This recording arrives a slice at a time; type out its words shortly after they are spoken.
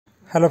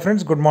Hello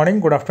friends, good morning,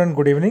 good afternoon,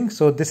 good evening.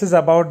 So this is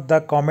about the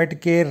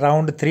Comedk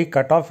round 3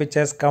 cutoff which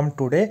has come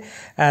today,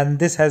 and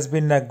this has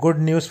been a good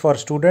news for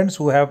students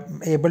who have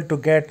able to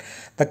get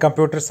the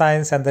computer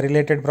science and the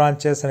related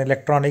branches and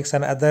electronics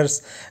and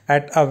others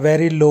at a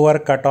very lower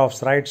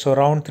cutoffs, right? So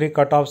round 3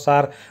 cutoffs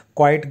are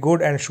quite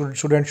good and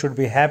students should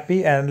be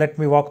happy. And let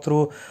me walk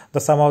through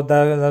some of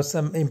the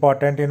some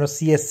important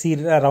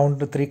CSE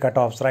round 3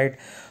 cutoffs, right?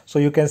 So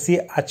you can see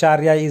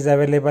Acharya is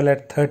available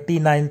at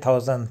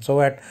 39,000.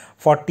 So at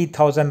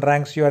 40,000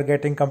 ranks you are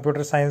getting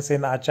computer science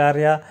in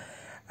Acharya.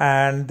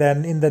 And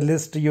then in the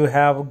list you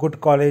have good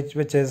college,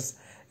 which is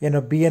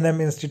BNM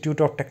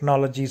Institute of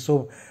Technology.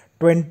 So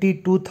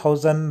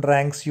 22,000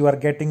 ranks you are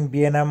getting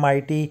BNM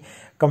IT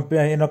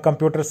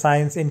computer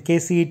science. In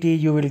KCET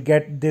you will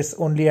get this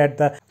only at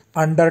the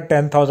under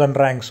 10,000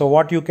 ranks. So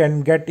what you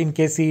can get in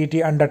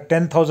KCET under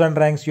 10,000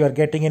 ranks you are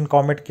getting in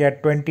Comedk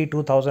at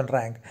 22,000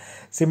 rank.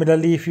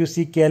 Similarly, if you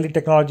see KLE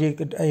Technology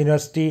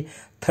University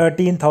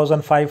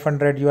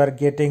 13,500 you are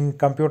getting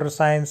computer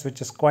science,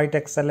 which is quite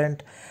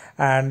excellent.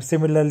 And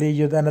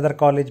similarly, another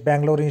college,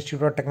 Bangalore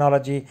Institute of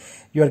Technology,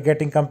 you are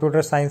getting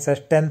computer science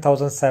at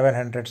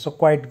 10,700. So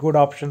quite good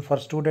option for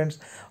students.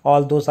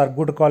 All those are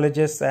good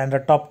colleges. And the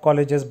top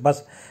colleges,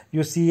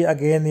 you see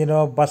again,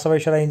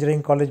 Basaveshwara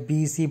Engineering College,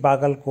 BEC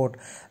Bagalkot,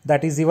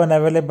 that is even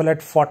available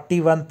at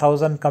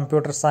 41,000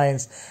 computer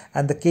science.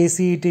 And the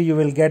KCET you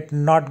will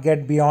not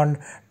get beyond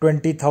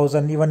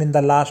 20,000 even in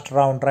the last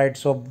round, right?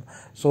 So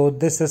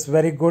this is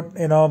very good,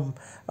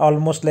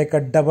 almost like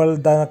a double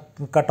the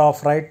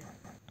cutoff, right?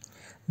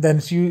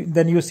 Then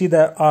you see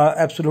the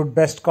absolute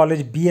best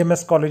college,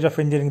 BMS College of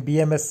Engineering,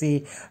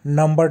 BMSC,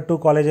 number 2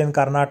 college in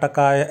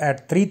Karnataka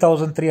at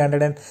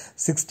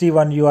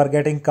 3,361 you are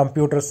getting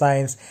computer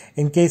science.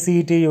 In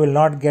KCET you will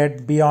not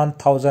get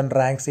beyond 1,000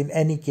 ranks in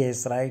any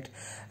case, right?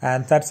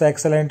 And that's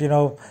excellent.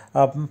 Comedk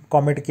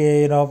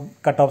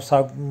cutoffs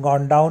have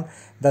gone down.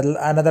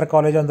 Another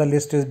college on the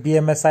list is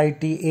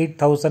BMSIT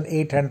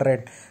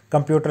 8,800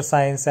 computer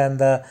science, and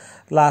the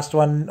last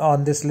one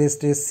on this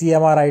list is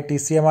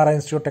CMR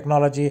Institute of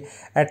Technology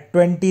at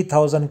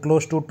 20,000,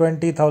 close to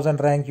 20,000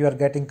 rank you are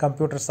getting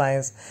computer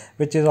science,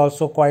 which is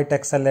also quite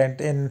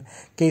excellent. In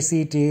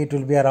KCET it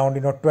will be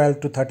around 12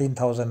 to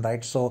 13,000,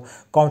 right? So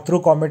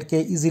through Comedk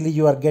easily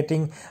you are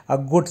getting a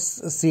good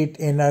seat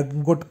in a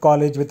good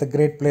college with a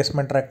great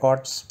placement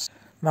records.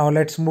 Now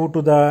let's move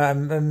to the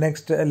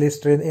next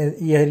list.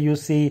 Here you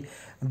see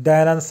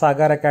Dayanand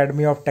Sagar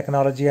Academy of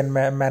Technology and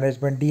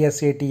Management,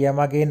 DSATM,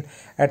 again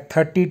at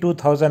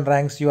 32,000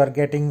 ranks you are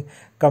getting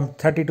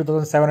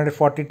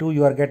 32,742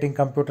 you are getting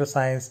computer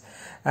science.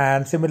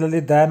 And similarly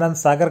Dayanand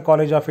Sagar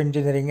College of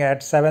Engineering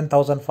at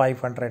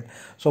 7,500.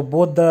 So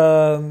both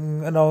the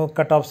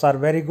cutoffs are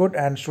very good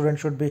and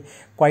students should be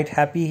quite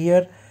happy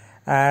here.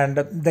 And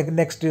the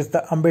next is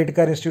the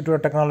Ambedkar Institute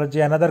of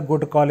Technology, another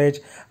good college.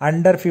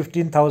 Under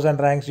 15,000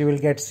 ranks you will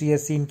get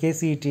CSE in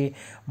KCET,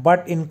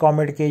 but in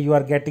Comedk you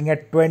are getting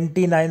at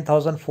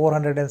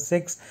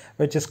 29,406,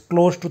 which is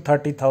close to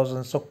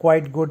 30,000. So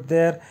quite good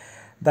there.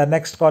 The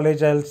next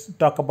college I'll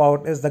talk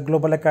about is the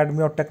Global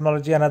Academy of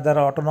Technology, another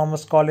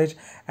autonomous college.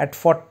 At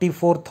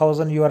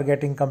 44,000 you are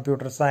getting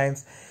computer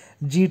science.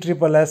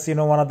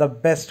 GSSS, one of the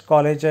best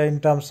college in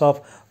terms of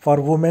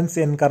for women's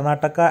in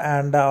Karnataka,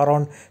 and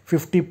around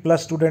 50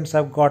 plus students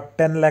have got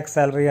 10 lakh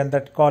salary, and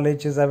that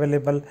college is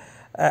available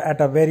at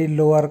a very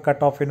lower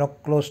cutoff,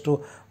 close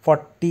to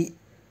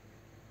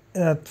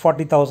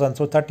 40,000,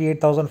 so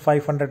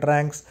 38,500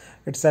 ranks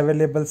it's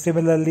available.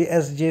 Similarly,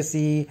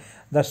 SJCE,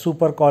 the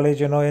super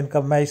college in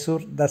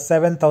Mysore, the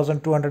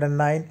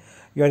 7,209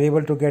 you are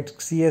able to get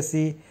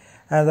CSE.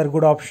 Another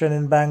good option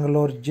in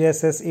Bangalore,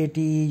 JSS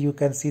ATE, you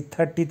can see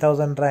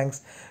 30,000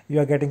 ranks you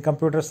are getting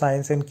computer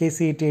science. In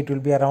KCET it will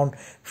be around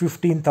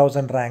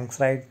 15,000 ranks,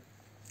 right?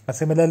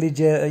 Similarly,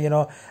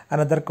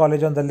 another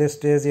college on the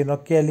list is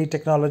KLE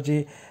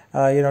Technology,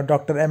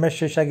 Dr. MS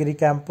Sheshagiri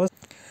campus,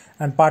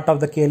 and part of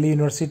the KLE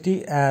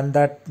University, and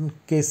that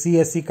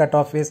CSE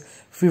cutoff is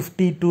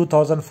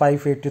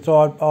 52,580.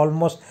 So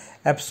almost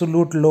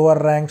absolute lower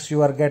ranks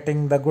you are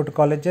getting the good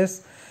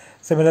colleges.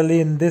 Similarly,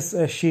 in this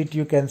sheet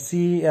you can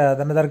see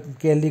another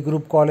KLE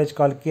group college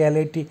called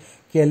KLE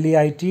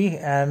IT,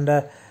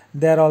 and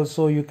there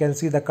also you can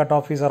see the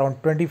cutoff is around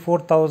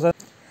 24,000.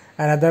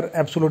 Another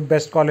absolute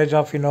best college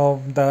of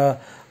the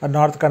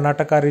North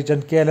Karnataka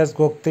region, KLS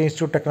Gokte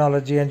Institute of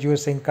Technology, and you are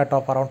seeing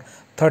cutoff around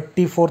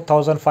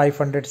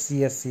 34,500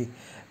 CSE,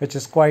 which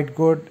is quite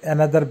good.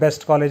 Another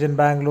best college in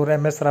Bangalore,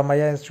 MS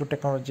Ramaya Institute of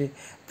Technology,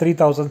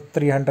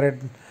 3,300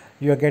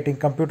 you are getting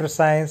computer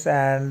science.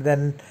 And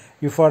then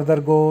you further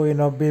go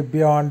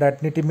beyond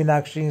that, Niti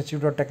Meenakshi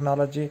Institute of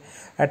Technology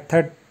at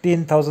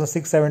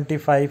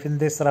 13,675 in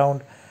this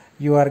round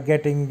you are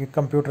getting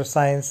computer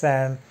science.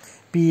 And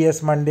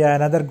PES Mandya,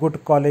 another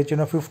good college,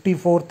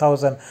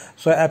 54,000.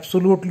 So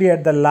absolutely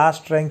at the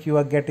last rank you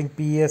are getting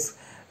PES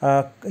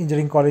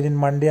Engineering College in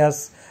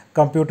Mandya's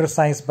computer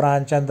science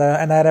branch, and the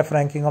NRF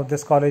ranking of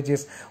this college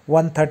is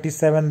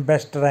 137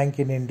 best rank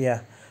in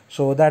India.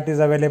 So that is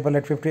available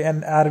at 50.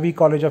 And RV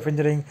College of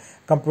Engineering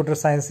Computer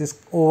Science is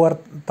over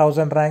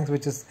 1000 ranks,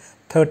 which is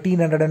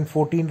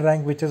 1314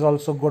 rank, which is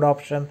also good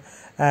option,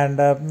 and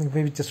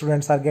which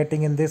students are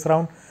getting in this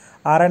round.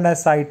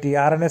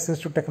 RNS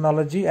Institute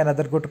Technology,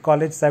 another good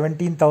college,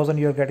 17,000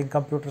 you are getting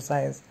computer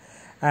science.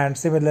 And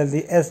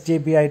similarly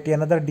SJBIT,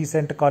 another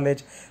decent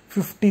college,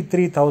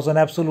 53,000,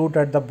 absolute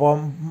at the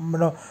bomb,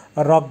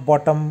 rock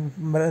bottom,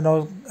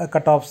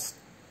 cutoffs.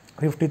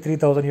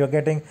 53,000 you are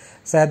getting.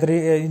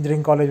 Sadri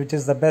Engineering College, which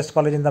is the best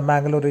college in the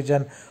Mangalore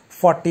region,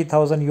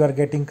 40,000 you are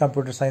getting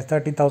computer science.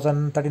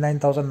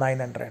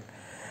 39,900.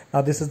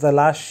 Now this is the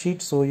last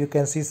sheet, so you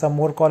can see some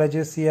more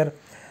colleges here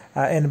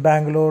in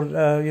Bangalore.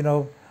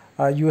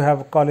 You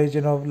have college,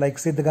 like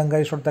Siddhganga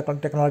Institute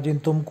of Technology in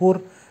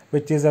Tumkur,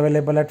 which is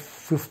available at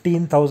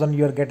 15,000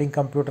 you are getting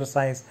computer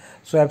science.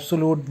 So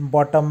absolute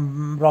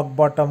bottom, rock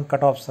bottom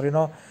cutoffs,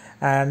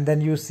 and then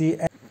you see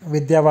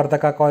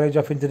Vidyavardhaka College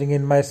of Engineering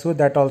in Mysore,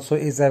 that also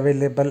is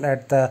available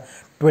at the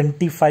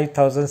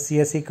 25,000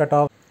 CSE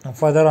cutoff.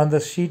 Further on the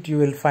sheet you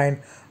will find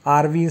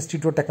RV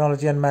Institute of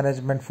Technology and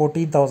Management,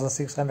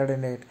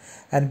 14,608,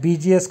 and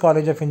BGS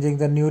College of Engineering,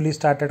 the newly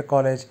started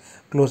college,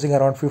 closing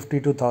around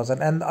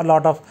 52,000. And a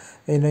lot of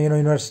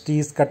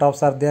universities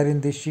cutoffs are there in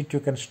this sheet. You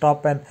can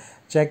stop and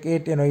check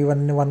it.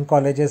 Even one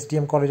college,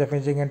 SDM College of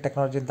Engineering and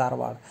Technology in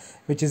Dharwad,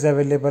 which is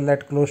available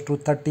at close to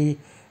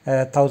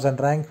 30,000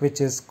 rank, which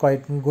is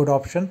quite a good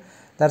option.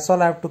 That's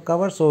all I have to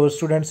cover. So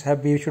students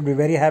should be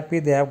very happy.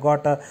 They have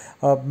got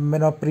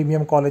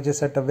premium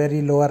colleges at a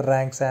very lower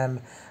ranks,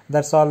 and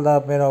that's all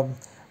the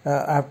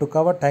I have to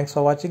cover. Thanks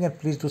for watching, and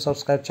please do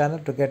subscribe channel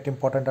to get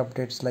important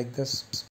updates like this.